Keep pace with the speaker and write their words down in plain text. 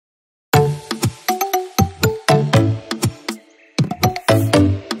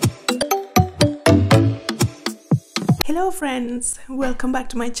Hello friends, welcome back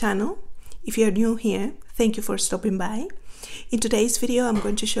to my channel. If you're new here, thank you for stopping by. In today's video, I'm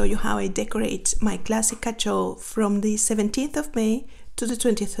going to show you how I decorate my classic cachol from the 17th of May to the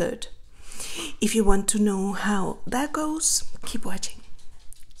 23rd. If you want to know how that goes, keep watching.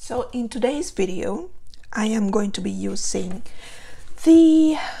 So in today's video, I am going to be using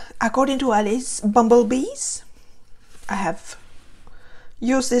the, according to Alice, bumblebees. I have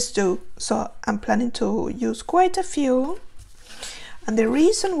used this too, so I'm planning to use quite a few. And the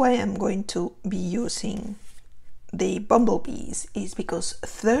reason why I'm going to be using the bumblebees is because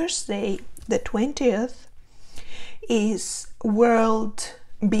Thursday the 20th is World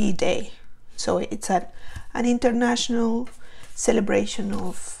Bee Day. So it's an international celebration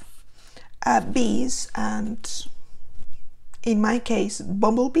of bees, and in my case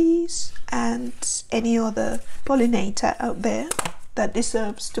bumblebees and any other pollinator out there that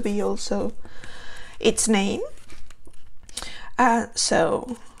deserves to be also its name.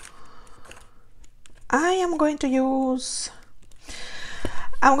 So I'm going to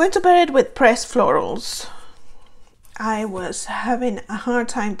pair it with pressed florals. I was having a hard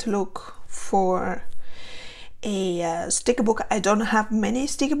time to look for a sticker book. I don't have many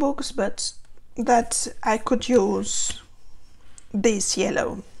sticker books, but that I could use this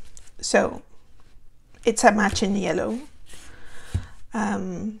yellow. So it's a matching yellow.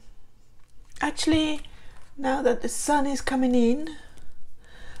 Actually, now that the sun is coming in,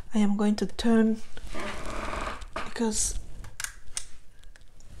 I am going to turn, because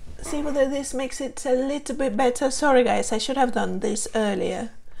see whether this makes it a little bit better. Sorry guys, I should have done this earlier,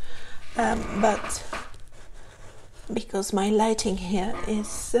 but because my lighting here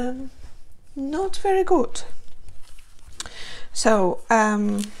is not very good, so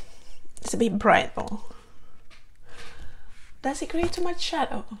it's a bit bright though. Does it create too much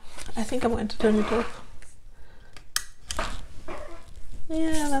shadow? I think I'm going to turn it off.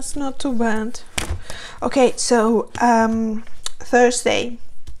 Yeah, that's not too bad. Okay, so Thursday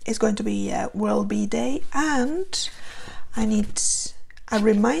is going to be World Bee Day, and I need a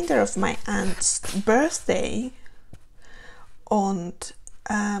reminder of my aunt's birthday on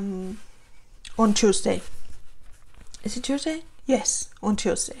Tuesday. Is it Tuesday? Yes, on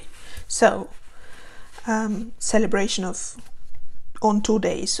Tuesday. So celebration of on 2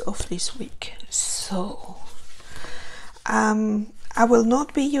 days of this week. So I will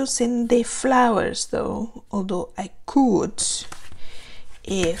not be using the flowers though, although I could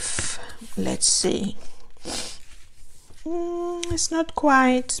if, let's see, it's not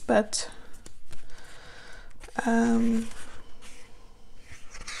quite, but the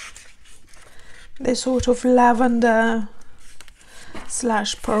sort of lavender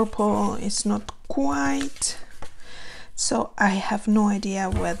 / purple is not quite, so I have no idea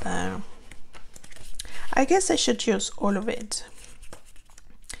whether, I guess I should use all of it,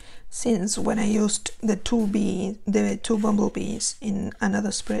 since when I used the two bumblebees in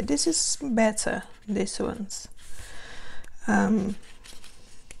another spread, this is better, these ones.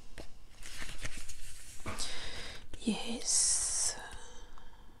 Yes,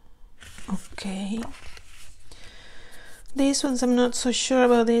 okay. These ones, I'm not so sure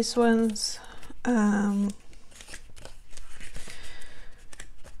about these ones.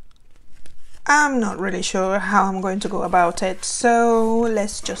 I'm not really sure how I'm going to go about it, so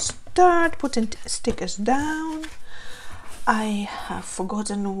let's just start putting stickers down. I have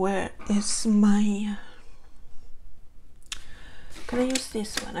forgotten where is my... Can I use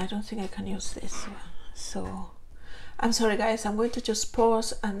this one? I don't think I can use this one. So I'm sorry guys, I'm going to just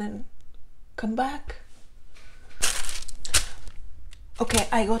pause and then come back. Okay,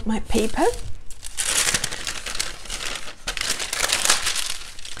 I got my paper.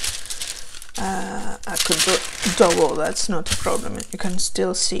 I could do double, that's not a problem, you can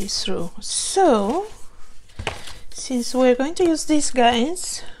still see through. So since we're going to use these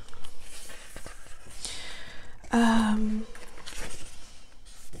guys,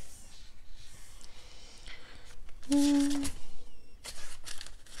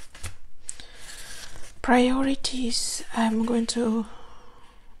 priorities, I'm going to,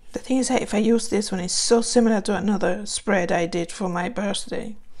 the thing is that if I use this one, it's so similar to another spread I did for my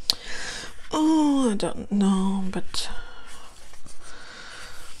birthday. Oh, I don't know, but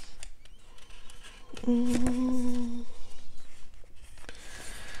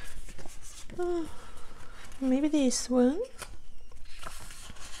maybe this one.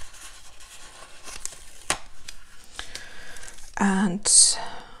 And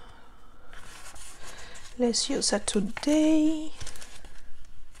let's use that today.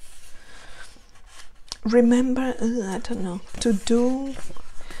 Remember, I don't know, to do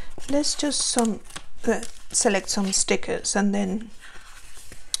let's just select some stickers and then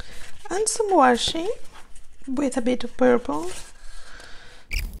and some washi with a bit of purple.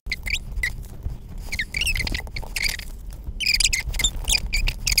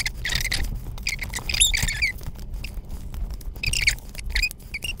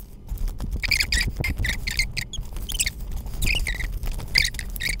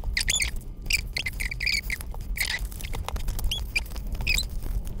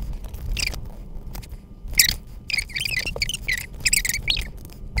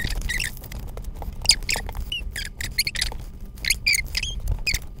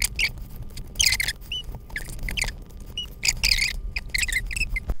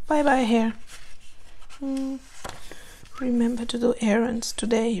 Bye bye hair. Remember to do errands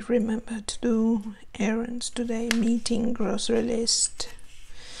today. Remember to do errands today. Meeting, grocery list,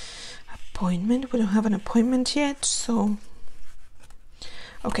 appointment. We don't have an appointment yet, so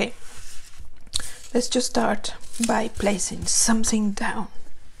okay. Let's just start by placing something down.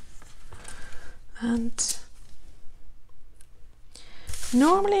 And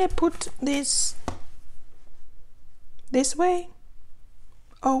normally I put this way.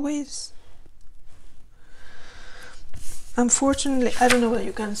 Always. Unfortunately, I don't know whether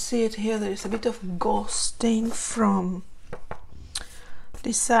you can see it here, there is a bit of ghosting from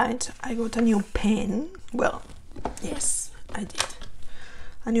this side. I got a new pen. Well, yes, I did.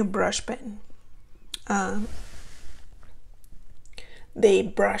 A new brush pen. The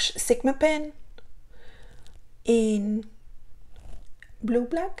brush Sigma pen in blue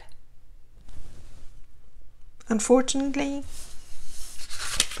black. Unfortunately,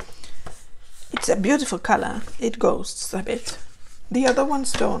 it's a beautiful color. It ghosts a bit. The other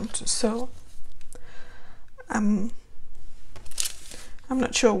ones don't, so I'm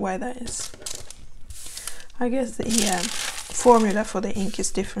not sure why that is. I guess the formula for the ink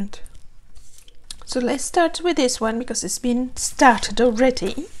is different. So let's start with this one because it's been started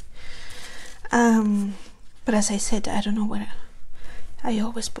already. But as I said, I don't know where. I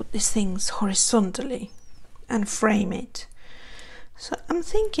always put these things horizontally and frame it. So I'm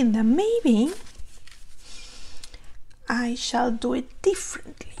thinking that maybe I shall do it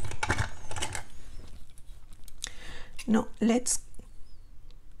differently. No, let's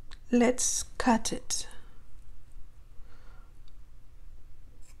cut it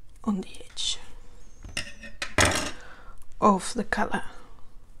on the edge of the color.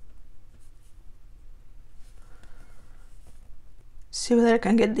 See whether I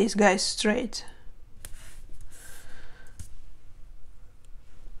can get these guys straight.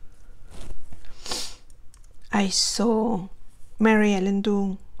 I saw Mary Ellen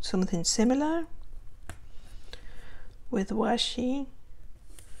do something similar with washi.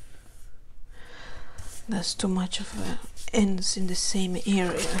 That's too much of ends in the same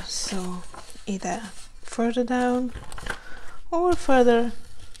area, so either further down or further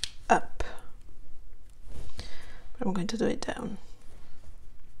up. But I'm going to do it down.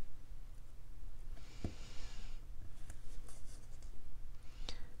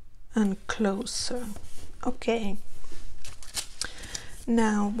 And closer. Okay.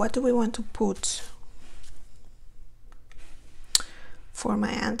 Now, what do we want to put for my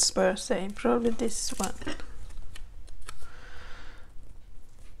aunt's birthday? Probably this one.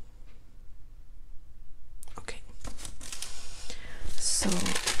 Okay. So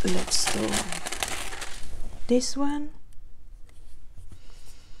let's do this one.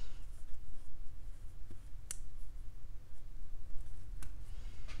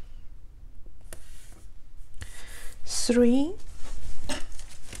 Three,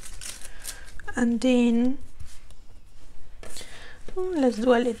 and then let's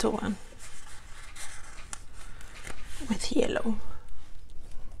do a little one with yellow.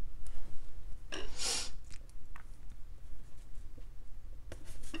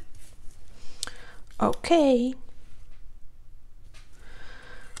 Okay.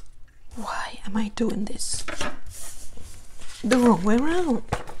 Why am I doing this the wrong way around?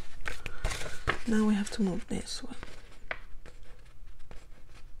 Now we have to move this one.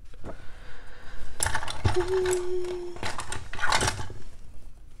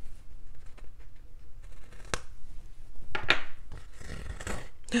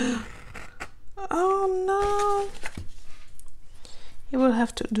 Oh no! You will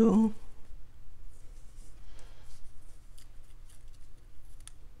have to do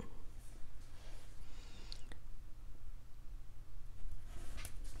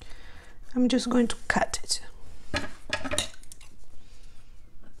I'm just going to cut it.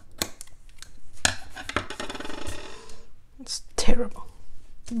 It's terrible,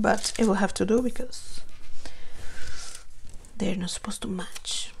 but it will have to do because they're not supposed to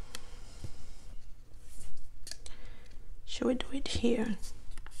match. Should we do it here?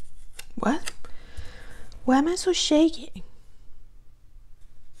 What? Why am I so shaky?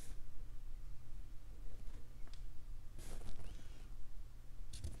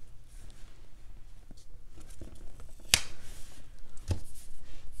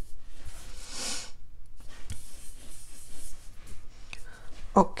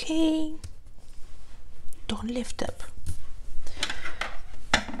 Okay, don't lift up.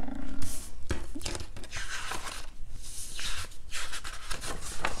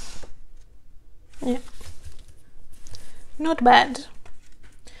 Yeah, not bad.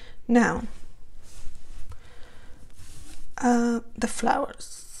 Now, the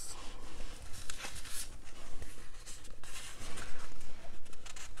flowers.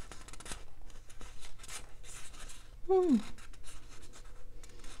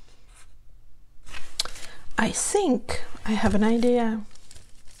 I think I have an idea.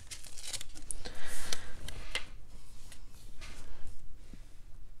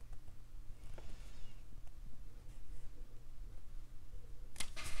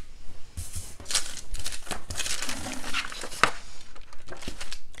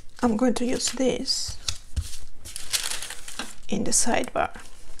 I'm going to use this in the sidebar.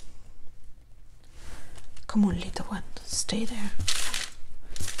 Come on, little one, stay there.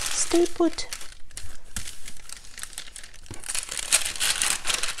 Stay put.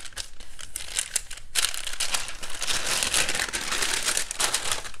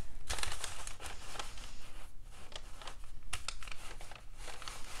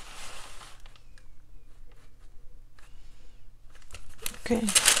 Okay.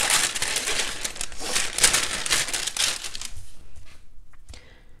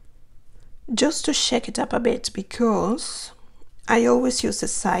 Just to shake it up a bit, because I always use a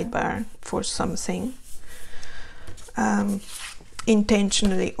sidebar for something,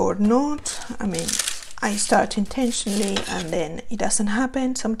 intentionally or not. I mean, I start intentionally and then it doesn't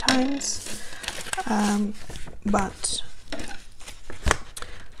happen sometimes, but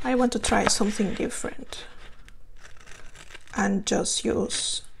I want to try something different and just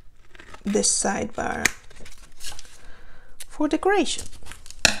use this sidebar for decoration.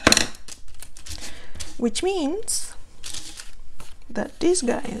 Which means that these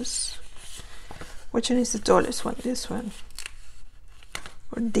guys, which one is the tallest one? This one,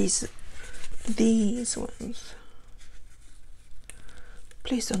 or these ones?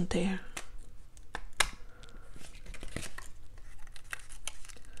 Please don't dare.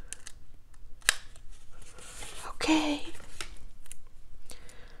 Okay,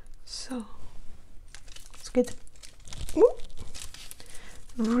 so let's get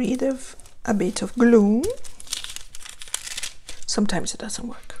rid of a bit of glue. Sometimes it doesn't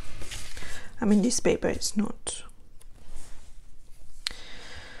work. I mean, this paper is not,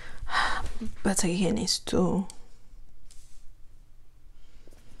 but again, it's too,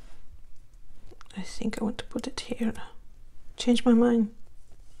 I think I want to put it here. Change my mind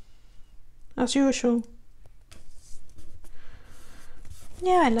as usual.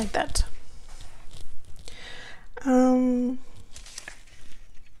 Yeah, I like that.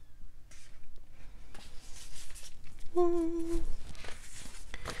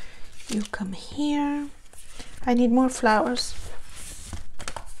 You come here. I need more flowers.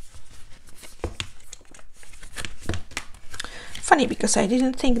 Funny, because I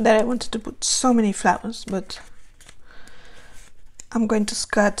didn't think that I wanted to put so many flowers, but I'm going to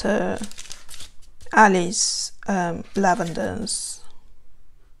scatter Alice lavenders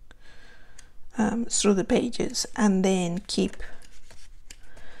through the pages and then keep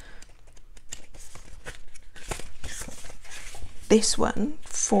this one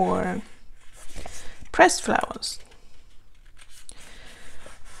for pressed flowers.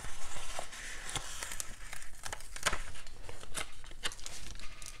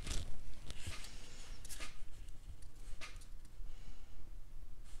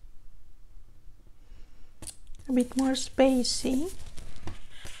 A bit more spacey.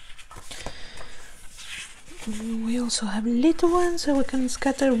 We also have little ones, so we can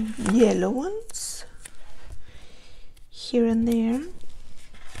scatter yellow ones here and there.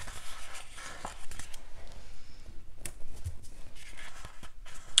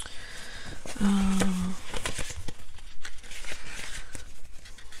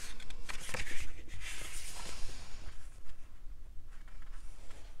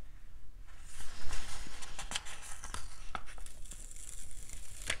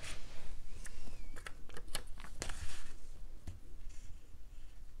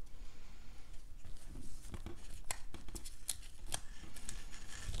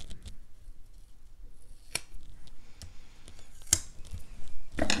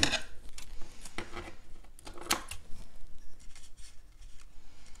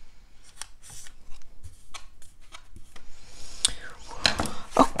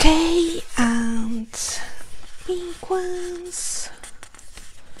 Okay, and pink ones.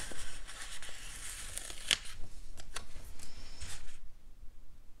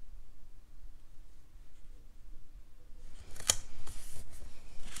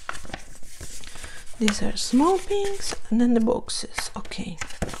 These are small pinks, and then the boxes. Okay.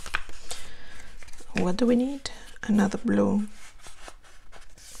 What do we need? Another blue.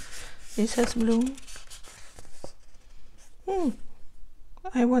 This has blue.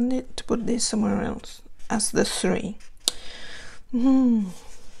 I wanted to put this somewhere else as the 3. Will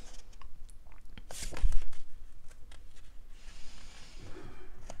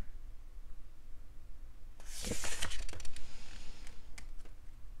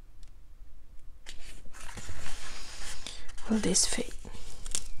this fit?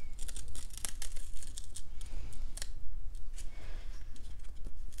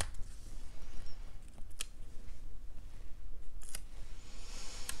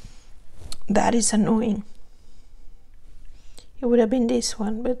 That is annoying. It would have been this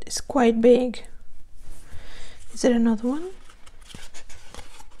one, but it's quite big. Is there another one?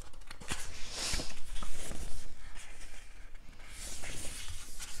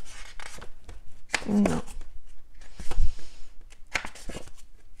 No.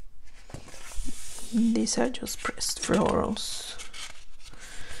 These are just pressed florals.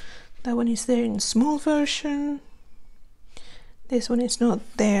 That one is there in small version. This one is not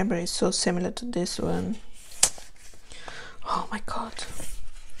there, but it's so similar to this one. Oh my god.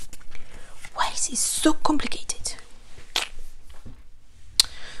 Why is it so complicated?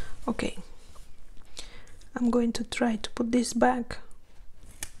 Okay. I'm going to try to put this back.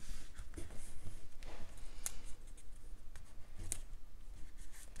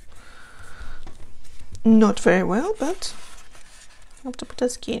 Not very well, but I have to put a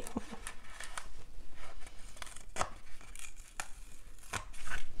skin on.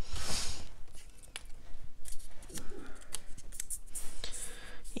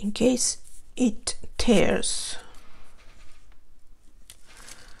 In case it tears.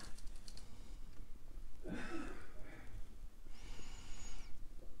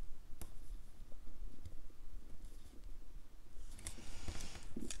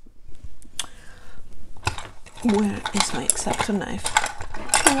 Where is my X-Acto knife?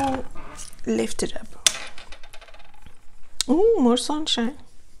 Oh, lift it up. Oh, more sunshine.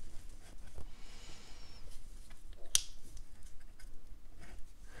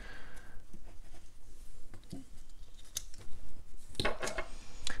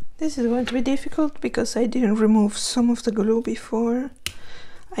 This is going to be difficult because I didn't remove some of the glue before.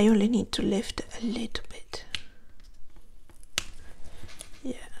 I only need to lift a little bit.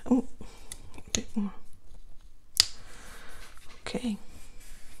 Yeah, oh, a bit more. Okay.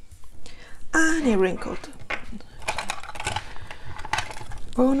 And it wrinkled.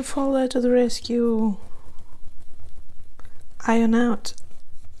 Bone folder to the rescue. Iron out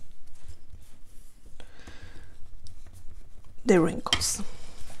the wrinkles.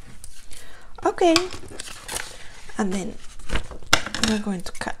 Okay, and then we're going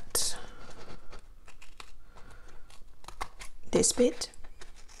to cut this bit.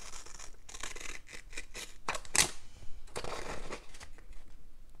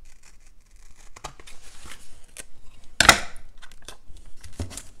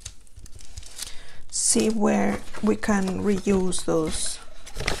 See where we can reuse those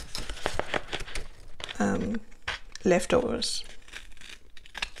leftovers.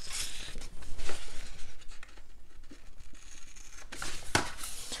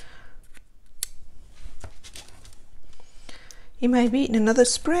 It might be in another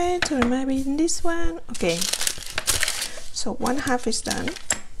spread, or it might be in this one. Okay, so 1/2 is done.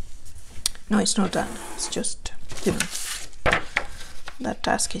 No, it's not done. It's just, you know, that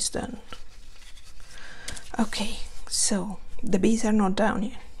task is done. Okay, so the bees are not down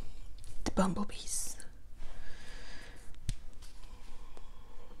yet. The bumblebees.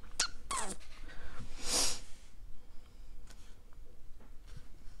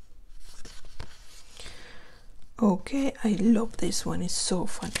 Okay, I love this one, it's so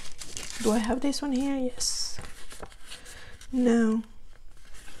fun. Do I have this one here? Yes. No.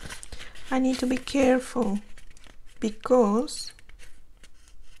 I need to be careful because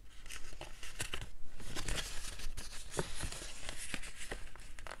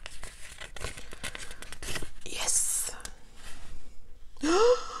yes.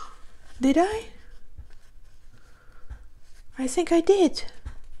 Did I? I think I did.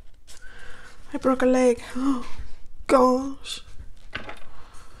 I broke a leg. Oh gosh.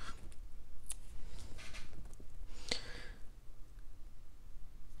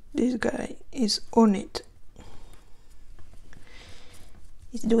 This guy is on it.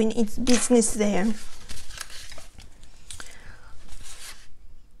 It's doing its business there.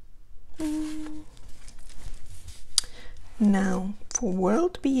 Now for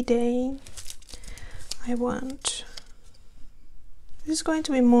World Bee Day, I want, this is going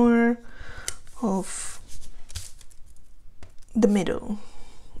to be more of the middle.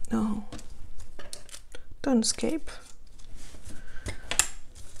 No, don't escape.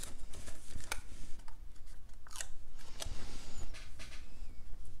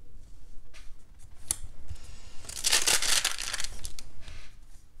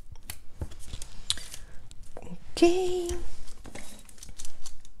 Okay.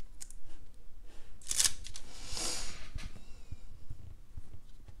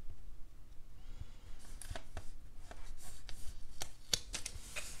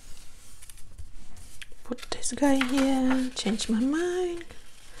 Put this guy here, change my mind,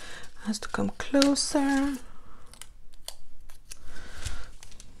 has to come closer.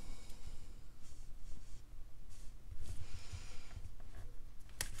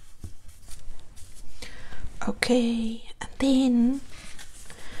 Okay, and then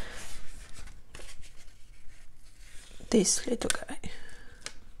this little guy.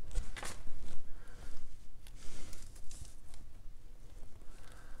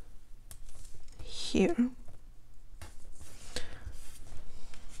 Here.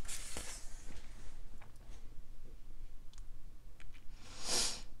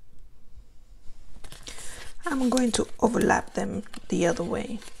 I'm going to overlap them the other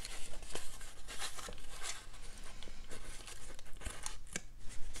way.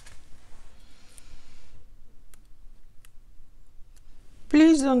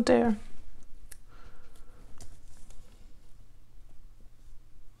 Please don't tear.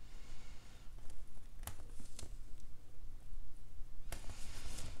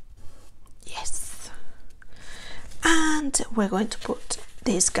 Yes. And we're going to put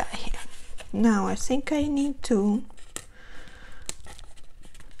this guy here. Now I think I need to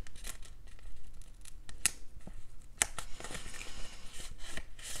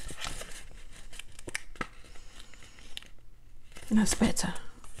that's better.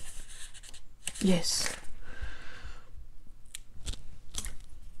 Yes.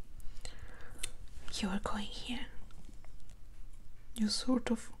 You are going here. You're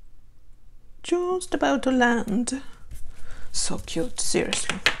sort of just about to land. So cute,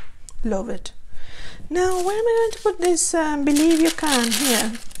 seriously. Love it. Now, where am I going to put this believe you can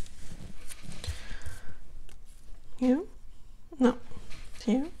here? Here? No.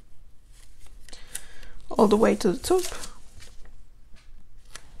 Here? All the way to the top?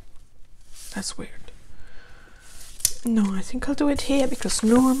 That's weird. No, I think I'll do it here because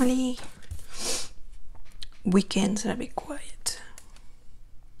normally weekends are a bit quiet.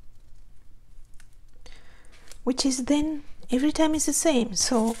 Which is then every time it's the same,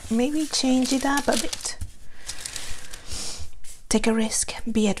 so maybe change it up a bit. Take a risk,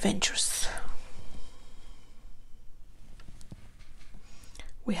 be adventurous.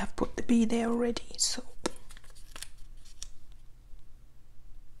 We have put the bee there already, so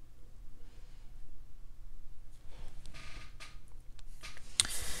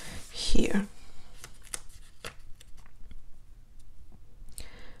here.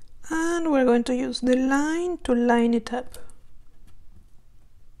 And we're going to use the line to line it up.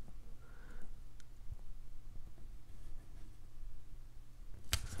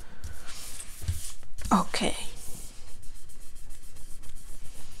 Okay.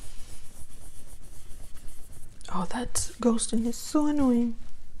 Oh, that ghosting is so annoying.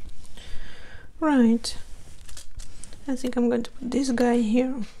 Right. I think I'm going to put this guy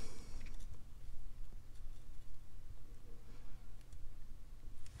here.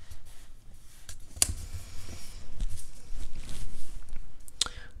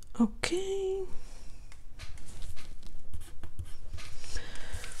 Okay.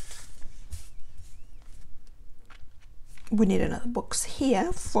 We need another box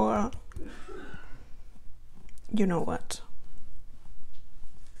here for, you know what?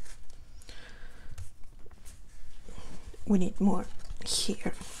 We need more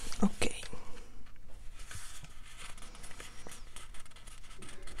here. Okay.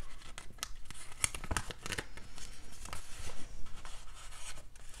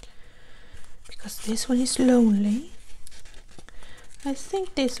 Because this one is lonely. I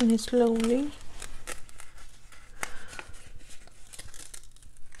think this one is lonely.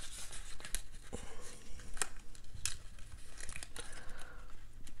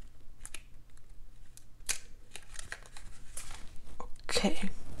 Okay.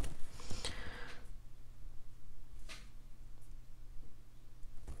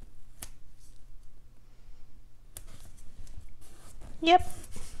 Yep.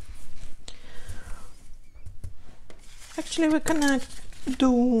 Actually, we cannot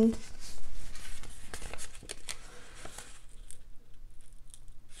do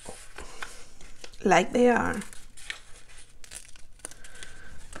like they are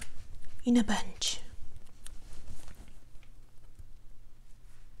in a bunch.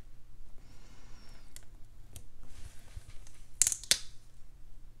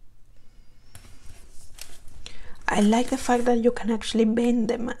 I like the fact that you can actually bend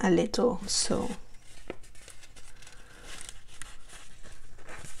them a little, so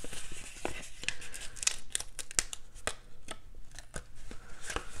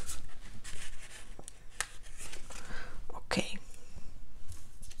okay.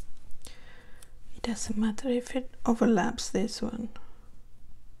 It doesn't matter if it overlaps this one.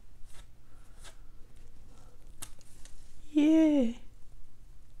 Yeah.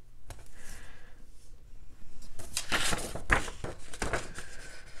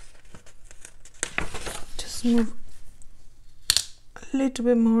 Just move a little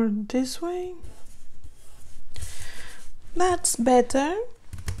bit more this way. That's better.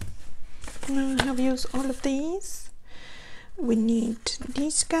 Now I have used all of these. We need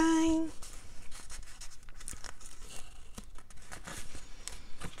this guy.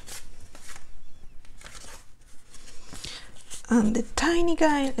 And the tiny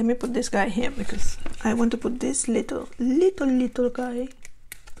guy, let me put this guy here because I want to put this little guy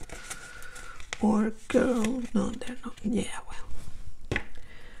or girl. No, they're not. Yeah, well,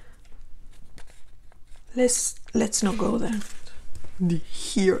 let's not go there.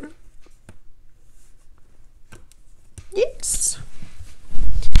 Here. Yes.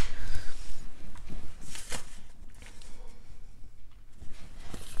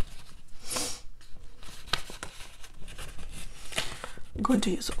 I'm going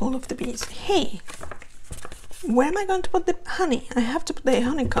to use all of the bees. Hey, where am I going to put the honey? I have to put the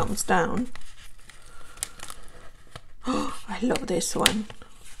honeycombs down. Oh, I love this one.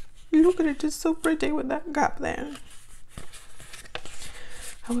 Look at it, it's so pretty with that gap there.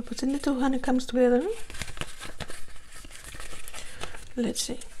 How we putting the two honeycombs together? Let's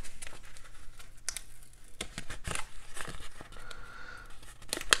see.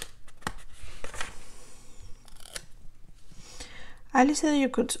 Ali said you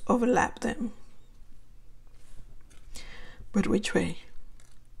could overlap them. But which way?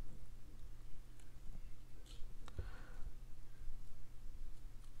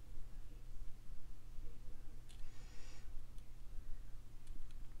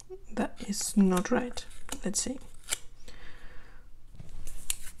 That is not right. Let's see.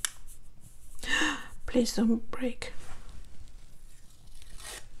 Please don't break.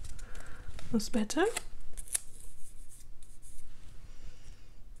 That's better.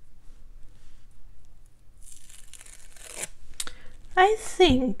 I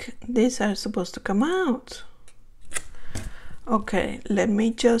think these are supposed to come out. Okay, let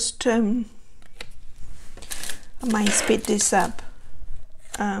me just I might speed this up.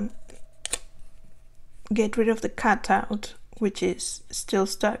 Get rid of the cutout, which is still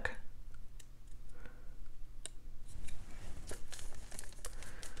stuck.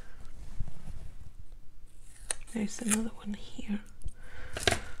 There's another one here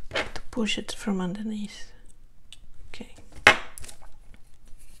to push it from underneath. Okay.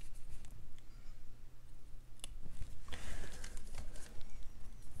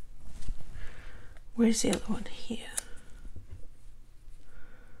 Where's the other one? Here.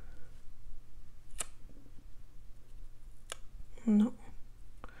 No.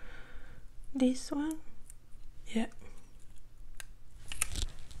 This one? Yeah.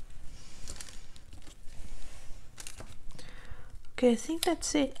 Okay, I think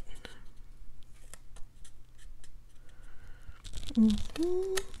that's it.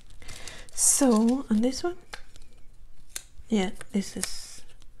 So, on this one? Yeah, this is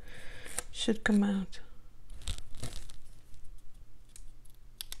should come out.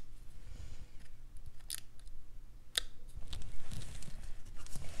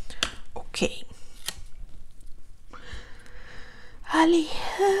 Okay. Ali,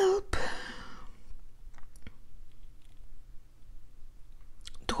 help.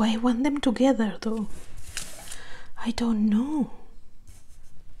 Do I want them together though? I don't know.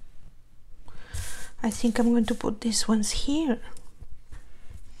 I think I'm going to put these ones here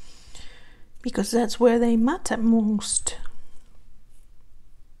because that's where they matter most.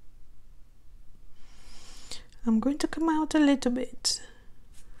 I'm going to come out a little bit.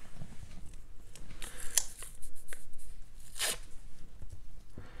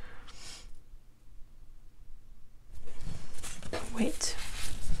 Wait.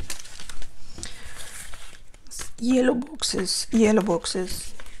 Yellow boxes, yellow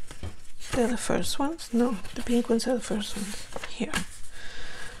boxes. They're the first ones? No, the pink ones are the first ones. Here.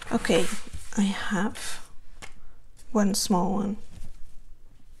 Okay, I have one small one.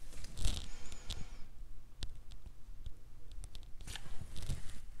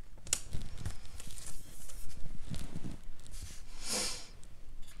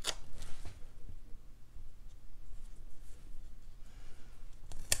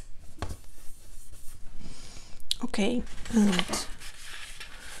 Okay, and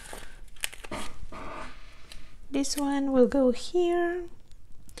this one will go here,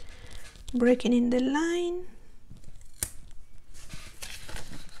 breaking in the line.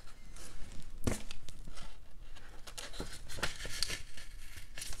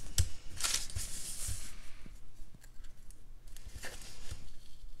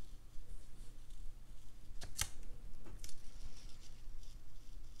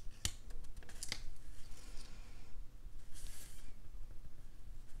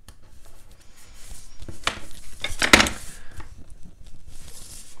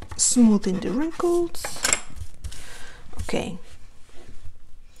 Smoothing the wrinkles. Okay,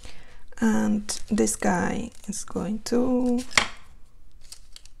 and this guy is going to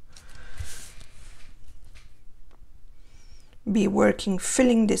be working,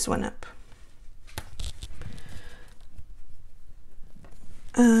 filling this one up.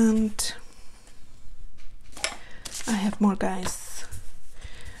 And I have more guys,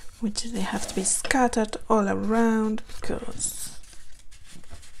 which they have to be scattered all around because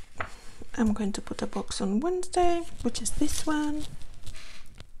I'm going to put a box on Wednesday, which is this one.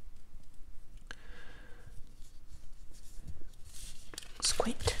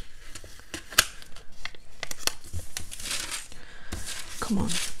 Squid. Come on,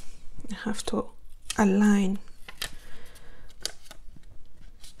 I have to align.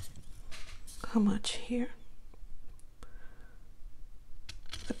 How much here?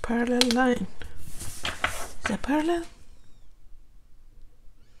 The parallel line. Is that parallel?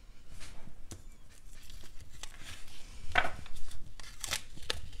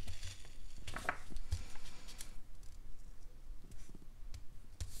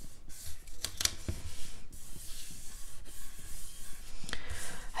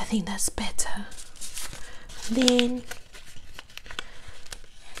 I think that's better. Then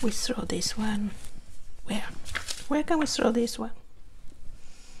we throw this one. Where can we throw this one?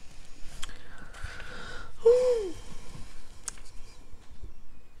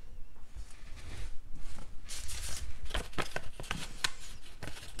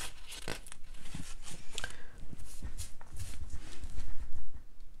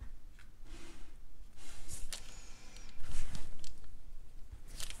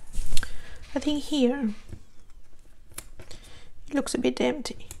 I think here it looks a bit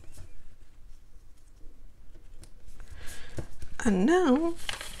empty. And now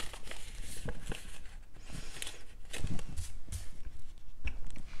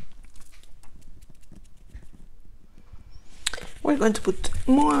we're going to put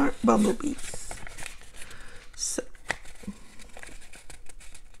more bumblebees. So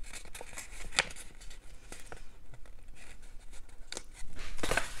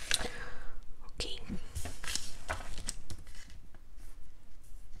okay.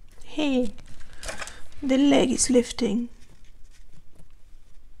 Hey, the leg is lifting.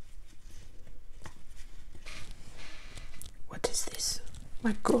 What is this?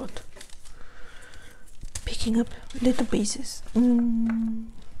 My God. Picking up little pieces.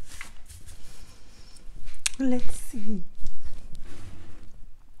 Let's see.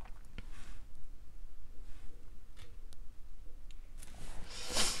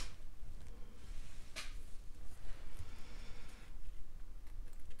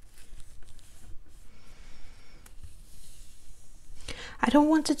 I don't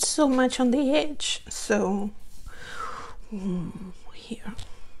want it so much on the edge, so here.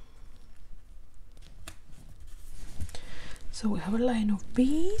 So we have a line of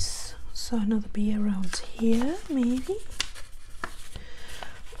bees, so another bee around here maybe,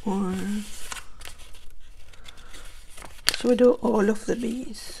 or so we do all of the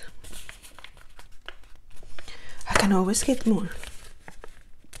bees. I can always get more.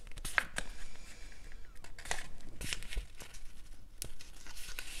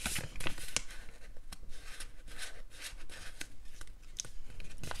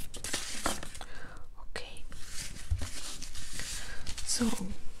 So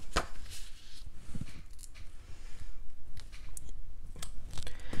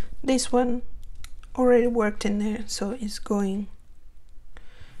this one already worked in there, so it's going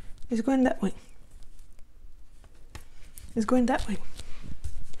that way. It's going that way.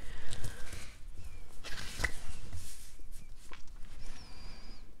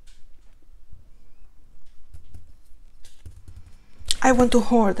 I want to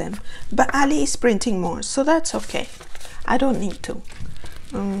hoard them, but Ali is printing more, so that's okay. I don't need to.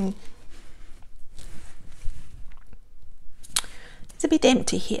 It's a bit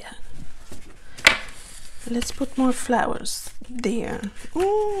empty here. Let's put more flowers there.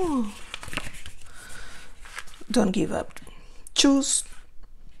 Oh, don't give up. Choose.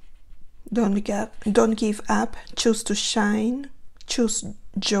 Don't give up. Choose to shine. Choose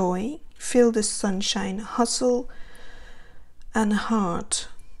joy. Feel the sunshine. Hustle and heart.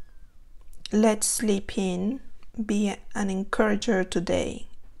 Let's sleep in. Be an encourager today.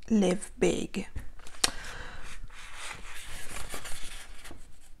 Live big.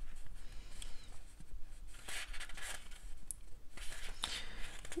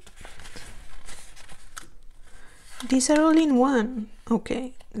 These are all in one.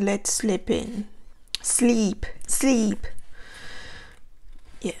 Okay, let's sleep in. Sleep.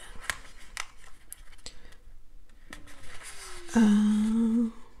 Yeah.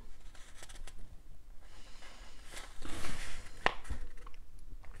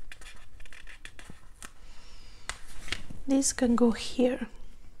 This can go here.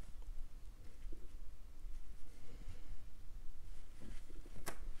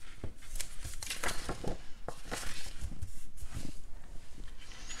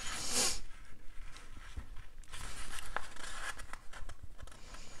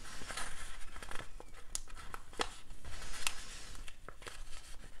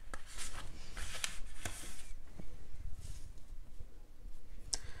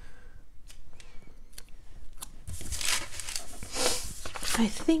 I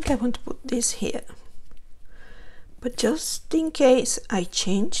think I want to put this here, but just in case I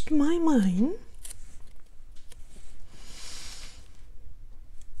changed my mind,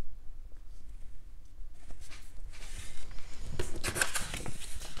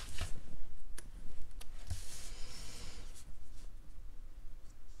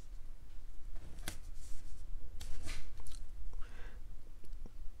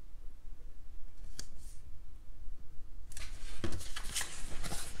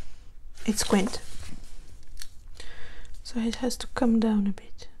 it's squint, so it has to come down a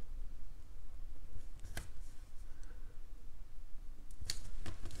bit.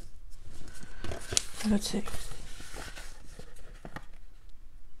 Let's see.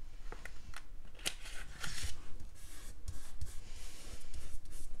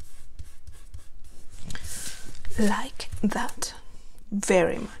 Like that,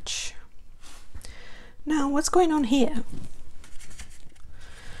 very much. Now what's going on here?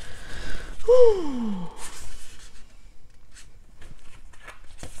 Ooh.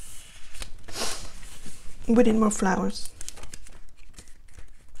 We need more flowers.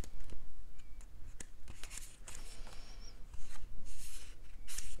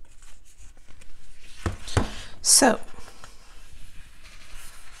 So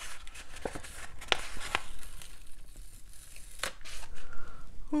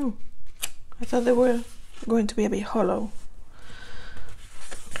I thought they were going to be a bit hollow.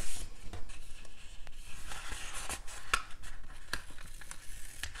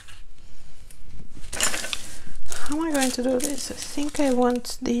 How am I going to do this? I think I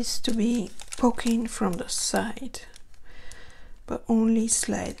want these to be poking from the side, but only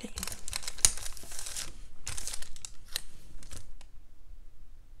slightly.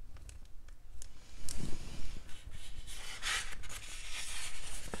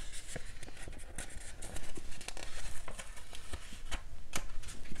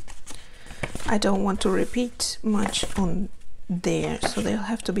 I don't want to repeat much on there, so they'll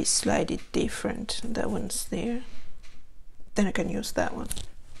have to be slightly different. That one's there, then I can use that one.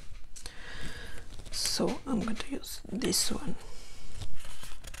 So I'm going to use this one.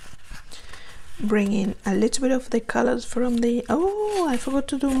 Bring in a little bit of the colors from the, oh, I forgot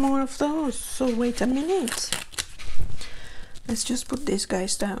to do more of those, so wait a minute. Let's just put these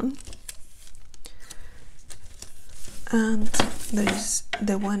guys down. And there is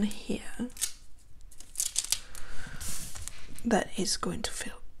the one here that is going to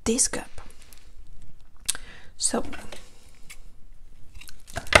fill this gap. So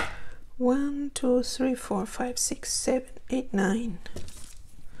 1, 2, 3, 4, 5, 6, 7, 8, 9.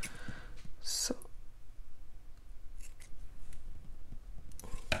 So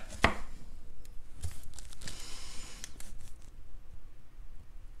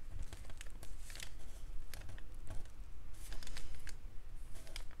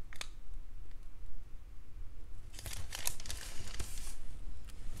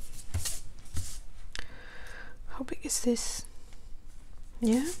how big is this?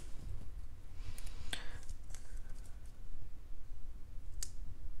 Yeah.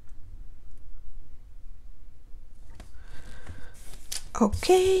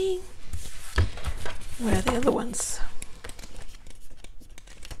 Okay, where are the other ones?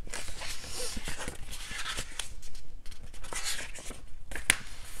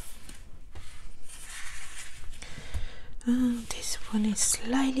 This one is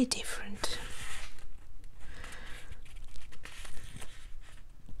slightly different.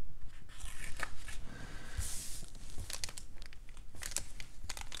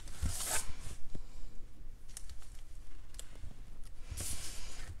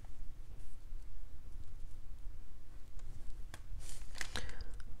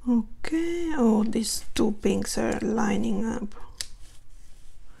 Okay, oh, these two pinks are lining up.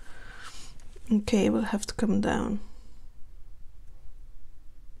 Okay, we'll have to come down.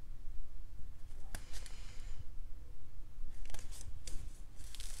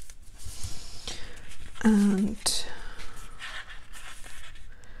 And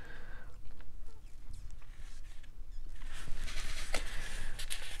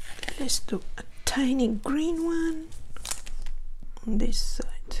let's do a tiny green one on this side.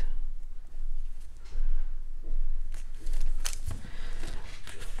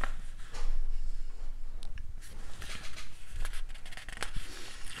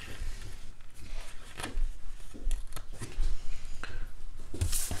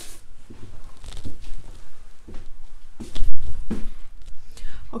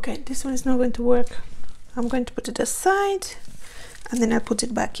 Okay, this one is not going to work. I'm going to put it aside and then I'll put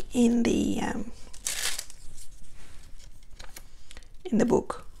it back in the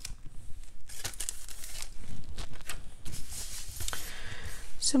book.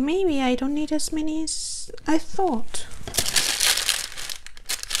 So maybe I don't need as many as I thought.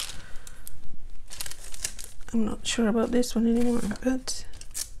 I'm not sure about this one anymore, but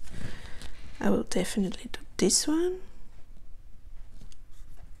I will definitely do this one.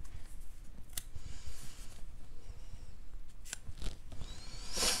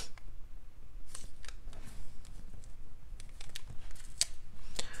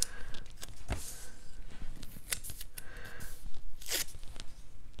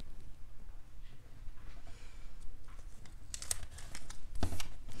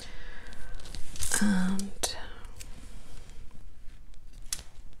 And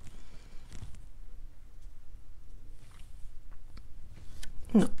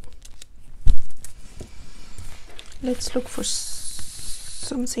no, let's look for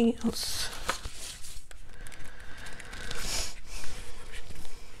something else.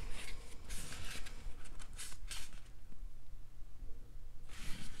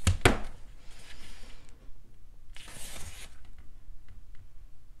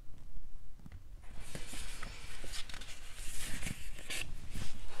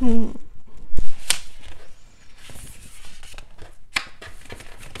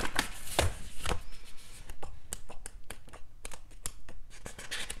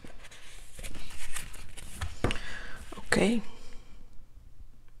 Okay.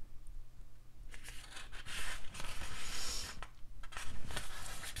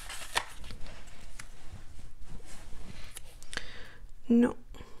 No.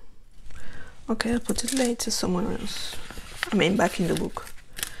 Okay, I'll put it later somewhere else. I mean, back in the book.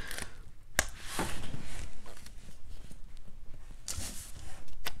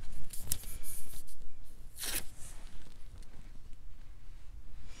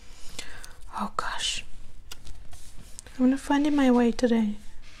 Oh gosh. I'm not finding my way today.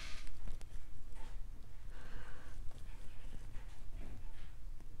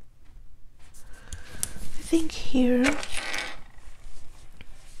 I think here.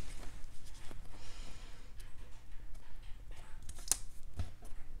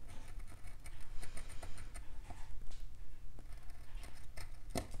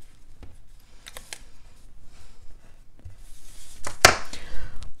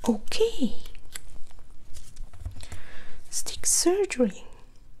 Okay. Stick surgery.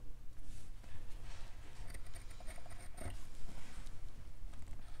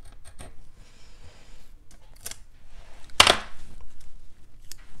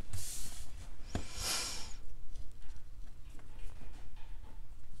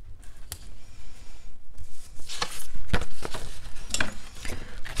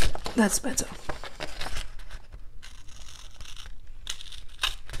 That's better.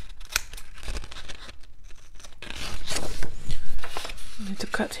 I need to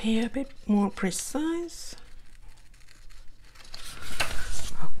cut here a bit more precise.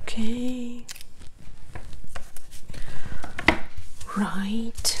 Okay.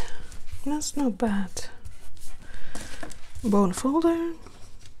 Right. That's not bad. Bone folder.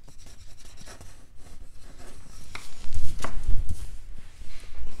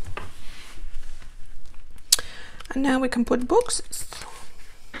 And now we can put boxes.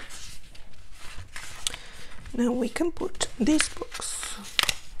 Now we can put this box.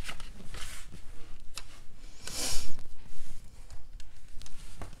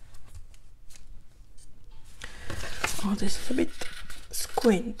 Oh, this is a bit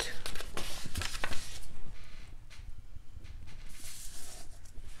squint.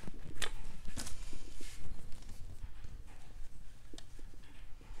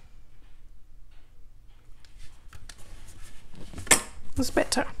 It's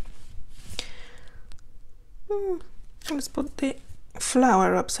better. Let's put the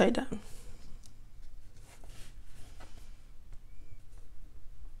flower upside down.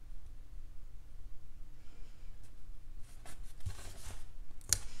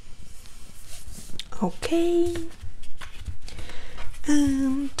 Okay,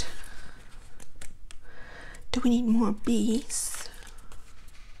 and do we need more bees?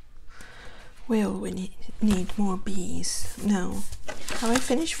 Will we need more bees? No. Have I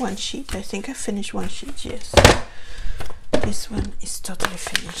finished one sheet? I think I finished one sheet, yes. This one is totally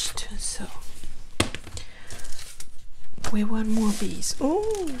finished, so we want more bees.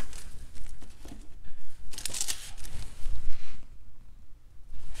 Oh!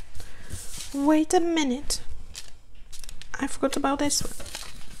 Wait a minute. I forgot about this one,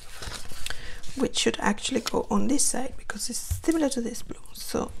 which should actually go on this side because it's similar to this blue,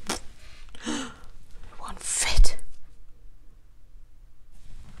 so it won't fit.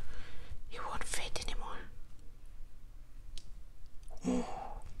 It won't fit anymore. Oh.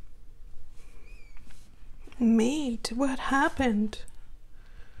 Mate, what happened?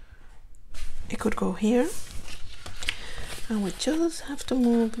 It could go here. And we just have to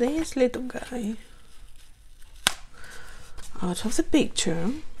move this little guy out of the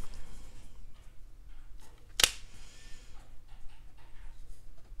picture.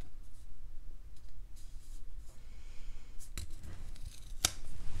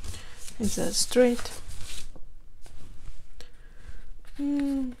 Is that straight?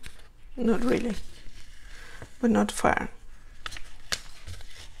 Not really, but not far.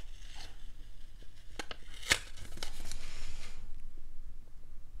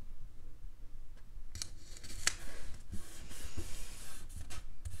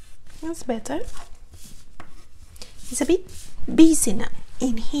 That's better. It's a bit busy now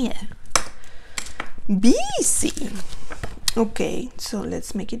in here. Busy. Okay, so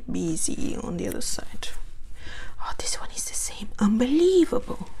let's make it busy on the other side. Oh, this one is the same.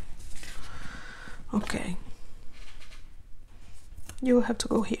 Unbelievable. Okay. You have to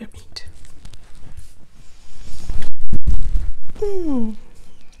go here, mate.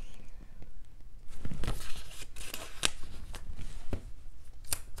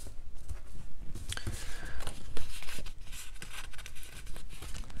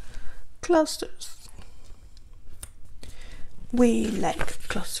 Clusters. We like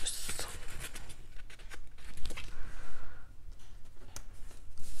clusters.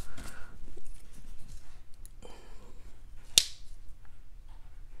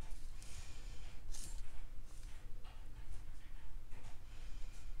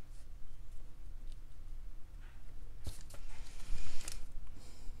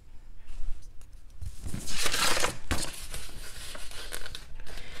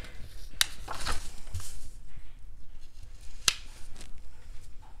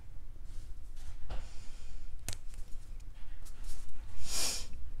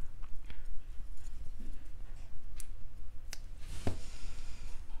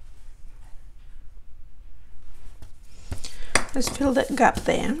 Let's fill that gap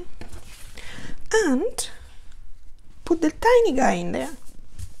there and put the tiny guy in there.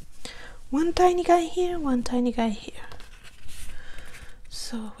 One tiny guy here, one tiny guy here.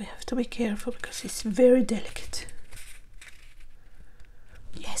 So we have to be careful because it's very delicate.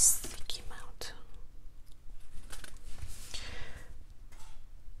 Yes, it came out.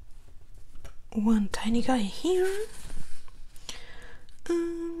 One tiny guy here.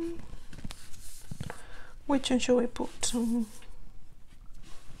 Which one should we put?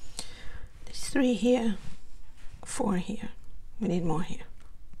 There's 3 here, 4 here. We need more here.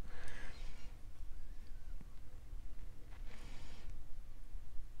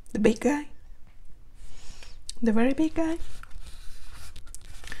 The big guy? The very big guy?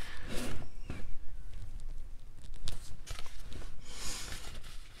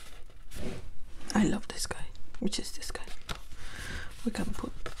 I love this guy. Which is this guy? We can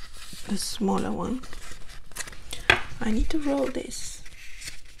put the smaller one. I need to roll this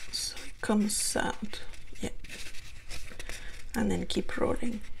so it comes out. Yeah. And then keep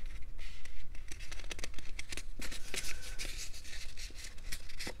rolling.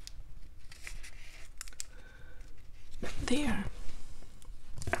 There.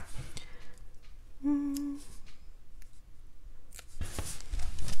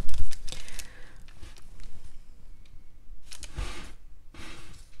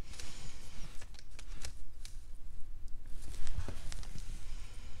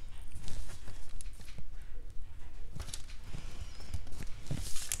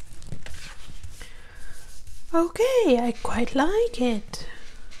 Okay, I quite like it.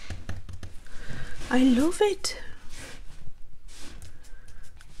 I love it.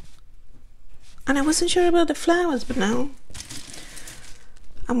 And I wasn't sure about the flowers, but now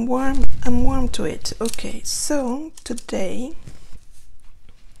I'm warm to it. Okay, so today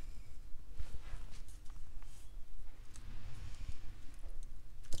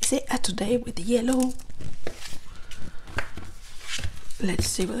is it a today with yellow? Let's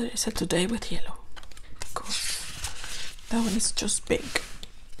see whether it's a today with yellow. Because that one is just big.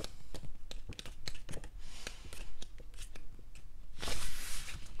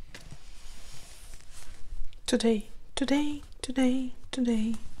 Today, today, today,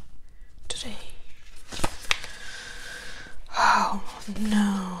 today, today. Oh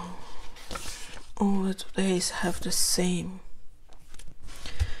no. All the todays have the same.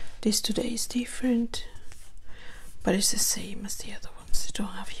 This today is different, but it's the same as the other ones. They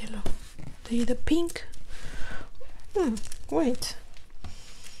don't have yellow. They're either pink. Wait.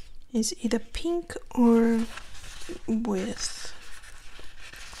 It's either pink or with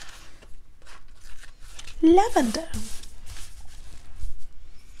lavender.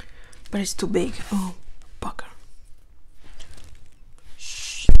 But it's too big. Oh, bugger.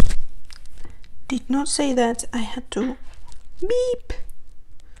 Shh. Did not say that. I had to beep.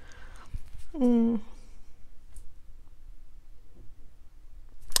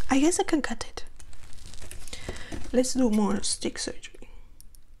 I guess I can cut it. Let's do more stick surgery.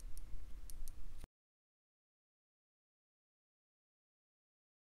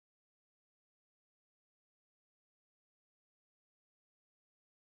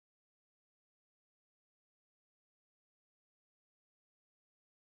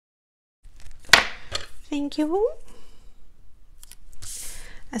 Thank you.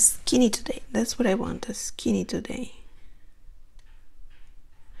 A skinny today. That's what I want, a skinny today.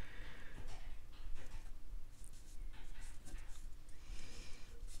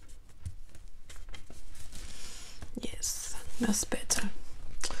 Yes, that's better.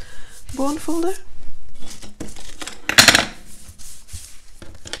 Bone folder.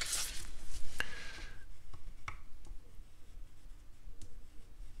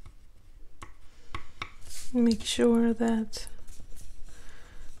 Make sure that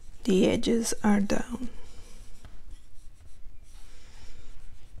the edges are down.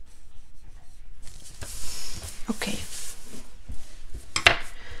 Okay.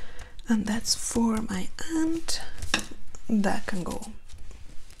 And that's for my ant. That can go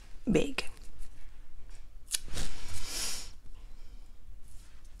big.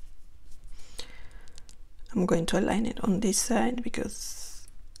 I'm going to align it on this side because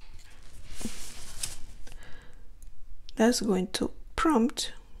that's going to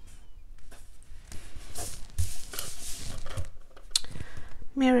prompt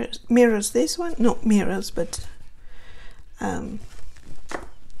mirrors this one, not mirrors, but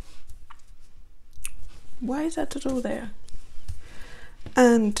why is that tattoo there?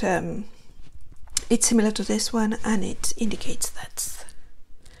 And it's similar to this one, and it indicates that's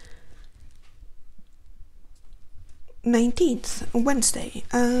 19th, Wednesday.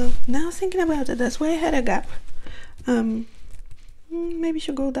 Now thinking about it, that's why I had a gap. Maybe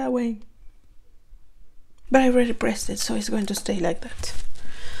should go that way, but I already pressed it, so it's going to stay like that.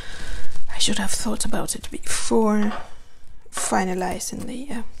 I should have thought about it before finalizing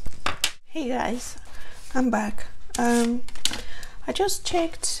the Hey guys, I'm back. I just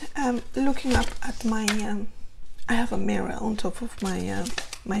checked, looking up at my I have a mirror on top of my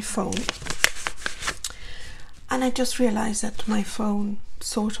my phone, and I just realized that my phone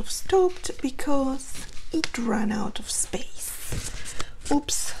sort of stopped because it ran out of space.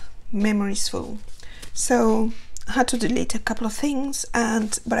 Oops, memory's full. So I had to delete a couple of things,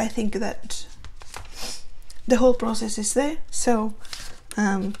 but I think that the whole process is there, so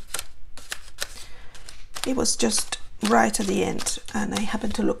it was just right at the end, and I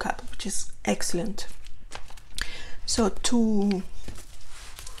happened to look up, which is excellent. So to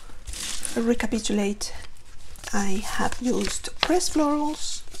recapitulate, I have used pressed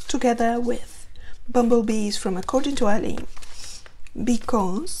florals together with bumblebees from According to Eileen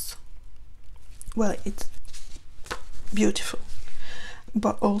because, well, it's beautiful,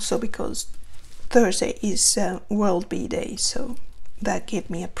 but also because Thursday is World Bee Day, so that gave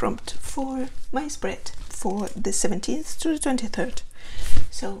me a prompt for my spread for the 17th to the 23rd.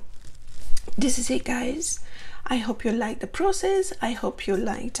 So this is it, guys. I hope you liked the process. I hope you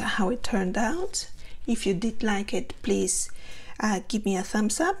liked how it turned out. If you did like it, please give me a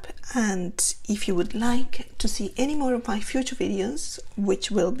thumbs up, and if you would like to see any more of my future videos, which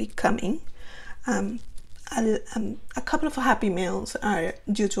will be coming, a couple of happy meals are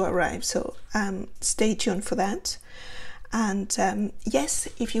due to arrive, so stay tuned for that. And yes,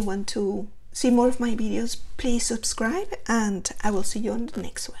 if you want to see more of my videos, please subscribe, and I will see you on the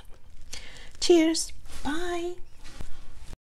next one. Cheers, bye.